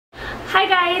Hi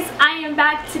guys, I am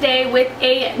back today with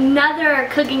another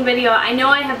cooking video. I know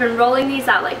I have been rolling these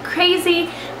out like crazy,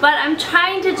 but I'm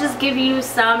trying to just give you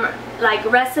some like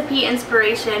recipe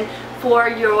inspiration for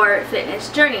your fitness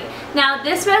journey. Now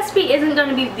this recipe isn't going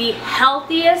to be the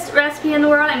healthiest recipe in the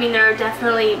world. I mean, there are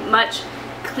definitely much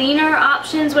cleaner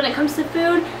options when it comes to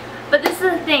food, but this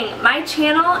is the thing. My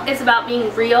channel is about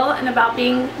being real and about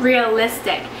being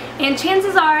realistic. And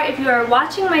chances are, if you are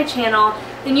watching my channel,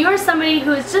 then you are somebody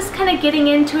who is just kind of getting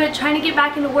into it, trying to get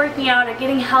back into working out or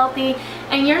getting healthy,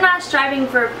 and you're not striving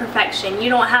for perfection. You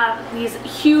don't have these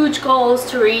huge goals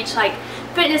to reach, like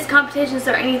fitness competitions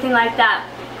or anything like that.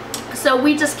 So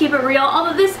we just keep it real,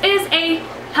 although this is a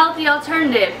healthy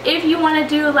alternative. If you want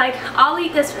to do like, I'll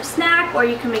eat this for snack, or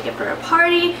you can make it for a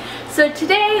party. So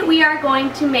today we are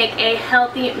going to make a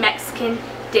healthy Mexican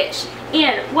dish.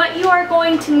 And what you are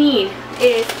going to need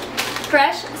is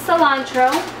fresh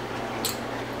cilantro,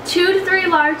 2 to 3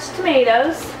 large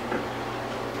tomatoes,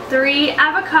 3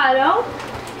 avocado,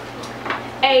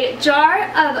 a jar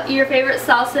of your favorite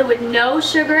salsa with no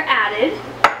sugar added,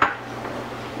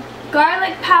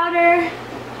 garlic powder,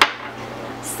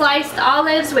 sliced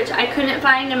olives, which I couldn't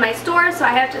find in my store, so I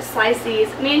have to slice these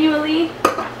manually,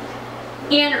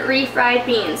 and refried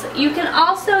beans. You can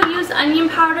also use onion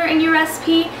powder in your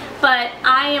recipe, but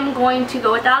I am going to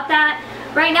go without that.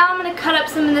 Right now I'm going to cut up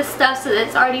some of this stuff so that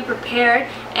it's already prepared,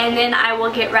 and then I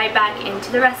will get right back into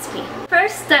the recipe.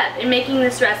 First step in making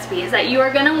this recipe is that you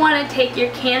are going to want to take your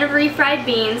can of refried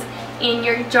beans and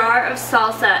your jar of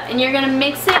salsa, and you're going to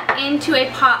mix it into a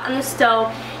pot on the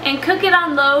stove and cook it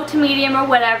on low to medium or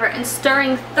whatever, and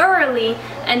stirring thoroughly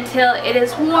until it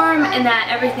is warm and that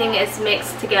everything is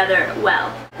mixed together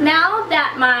well. Now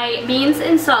that my beans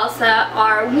and salsa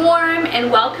are warm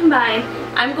and well combined,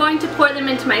 I'm going to pour them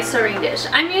into my serving dish.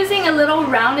 I'm using a little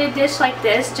rounded dish like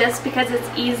this just because it's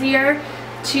easier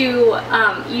to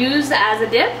use as a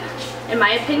dip, in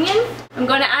my opinion. I'm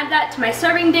going to add that to my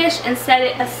serving dish and set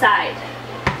it aside.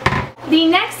 The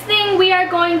next thing we are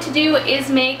going to do is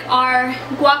make our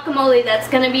guacamole that's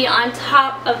going to be on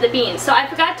top of the beans. So I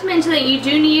forgot to mention that you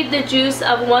do need the juice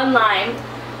of 1 lime.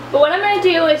 But what I'm going to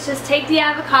do is just take the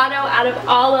avocado out of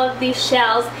all of these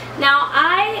shells. Now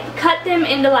I cut them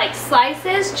into like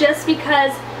slices just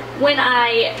because when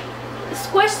I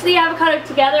squish the avocado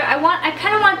together, I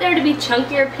kind of want there to be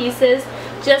chunkier pieces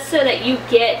just so that you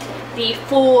get the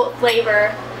full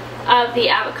flavor of the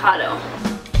avocado.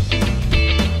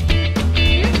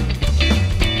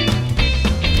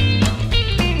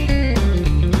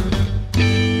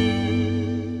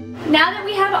 Now that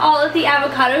we have all of the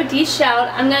avocado de-shelled,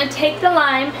 I'm going to take the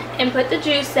lime and put the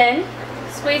juice in,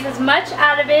 squeeze as much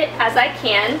out of it as I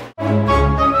can.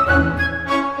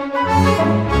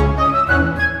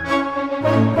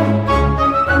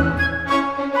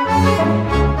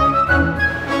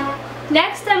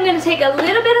 Next, I'm going to take a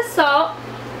little bit of salt,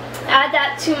 add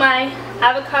that to my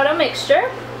avocado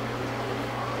mixture,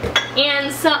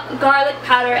 and some garlic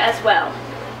powder as well.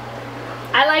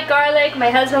 I like garlic, my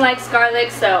husband likes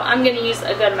garlic, so I'm going to use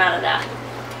a good amount of that.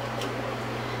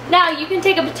 Now you can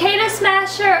take a potato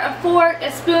smasher, a fork,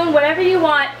 a spoon, whatever you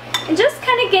want, and just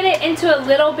kind of get it into a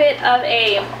little bit of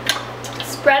a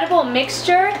spreadable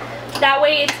mixture. That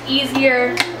way it's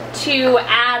easier to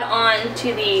add on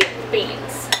to the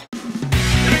beans.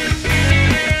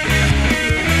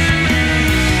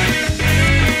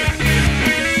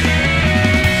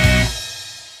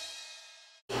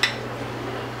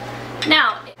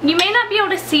 Now, you may not be able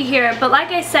to see here, but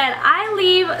like I said, I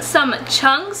leave some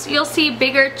chunks. You'll see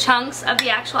bigger chunks of the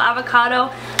actual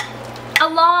avocado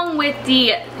along with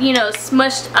the,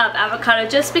 smushed up avocado,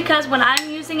 just because when I'm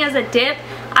using as a dip,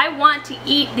 I want to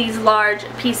eat these large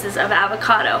pieces of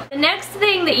avocado. The next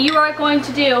thing that you are going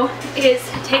to do is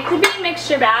take the bean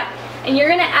mixture back, and you're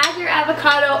going to add your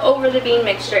avocado over the bean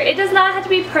mixture. It does not have to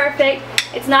be perfect.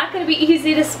 It's not going to be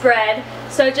easy to spread,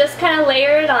 so just kind of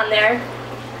layer it on there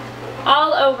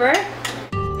all over.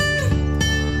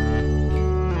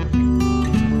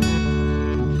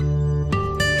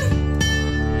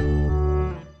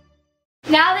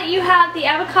 Now that you have the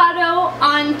avocado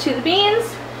onto the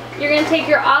beans, you're going to take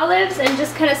your olives and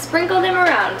just kind of sprinkle them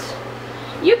around.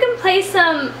 You can place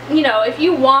them, if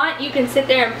you want, you can sit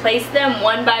there and place them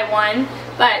one by one,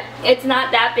 but it's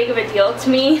not that big of a deal to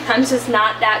me. I'm just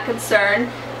not that concerned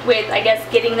with, I guess,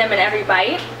 getting them in every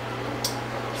bite.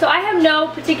 So I have no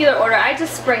particular order, I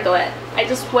just sprinkle it.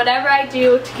 Whatever I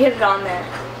do to get it on there.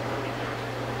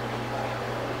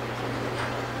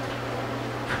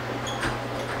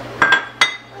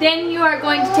 Then you are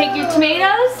going to take your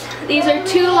tomatoes. These are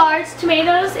 2 large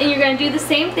tomatoes, and you're going to do the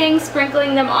same thing,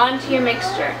 sprinkling them onto your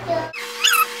mixture.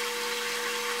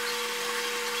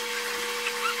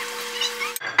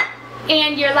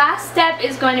 And your last step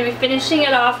is going to be finishing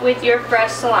it off with your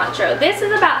fresh cilantro. This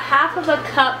is about half of a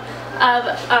cup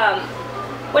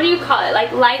of, what do you call it, like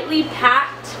lightly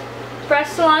packed fresh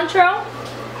cilantro.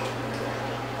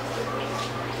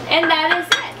 And that is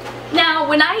it. Now,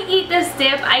 when I eat this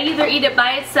dip, I either eat it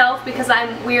by itself because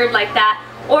I'm weird like that,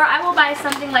 or I will buy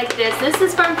something like this. This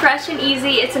is from Fresh and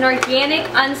Easy. It's an organic,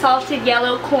 unsalted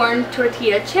yellow corn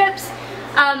tortilla chips.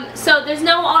 So there's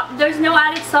no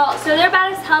added salt, so they're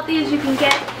about as healthy as you can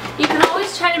get. You can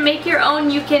always try to make your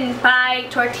own. You can buy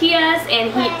tortillas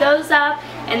and heat those up,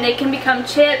 and they can become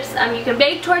chips. You can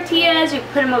bake tortillas, you can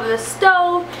put them over the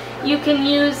stove, you can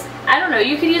use, I don't know,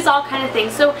 you can use all kind of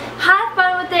things. So have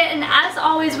fun with it, and as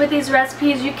always with these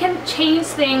recipes, you can change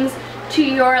things to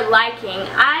your liking.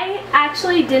 I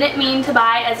actually didn't mean to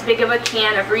buy as big of a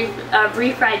can of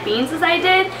refried beans as I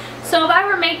did. So if I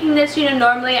were making this, you know,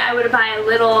 normally I would buy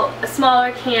a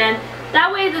smaller can.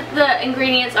 That way the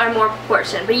ingredients are more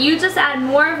proportioned. But you just add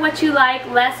more of what you like,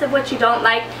 less of what you don't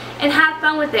like, and have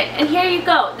fun with it. And here you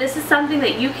go. This is something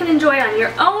that you can enjoy on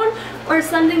your own, or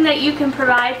something that you can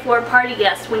provide for party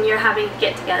guests when you're having a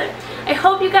get together. I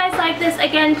hope you guys like this.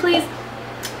 Again, please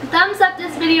thumbs up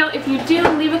this video. If you do,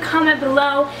 leave a comment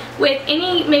below with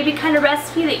any maybe kind of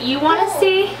recipe that you want to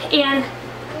see, and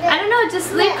I don't know,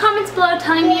 just leave comments below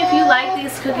telling me if you like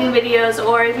these cooking videos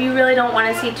or if you really don't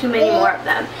want to see too many more of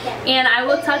them. And I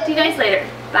will talk to you guys later.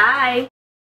 Bye!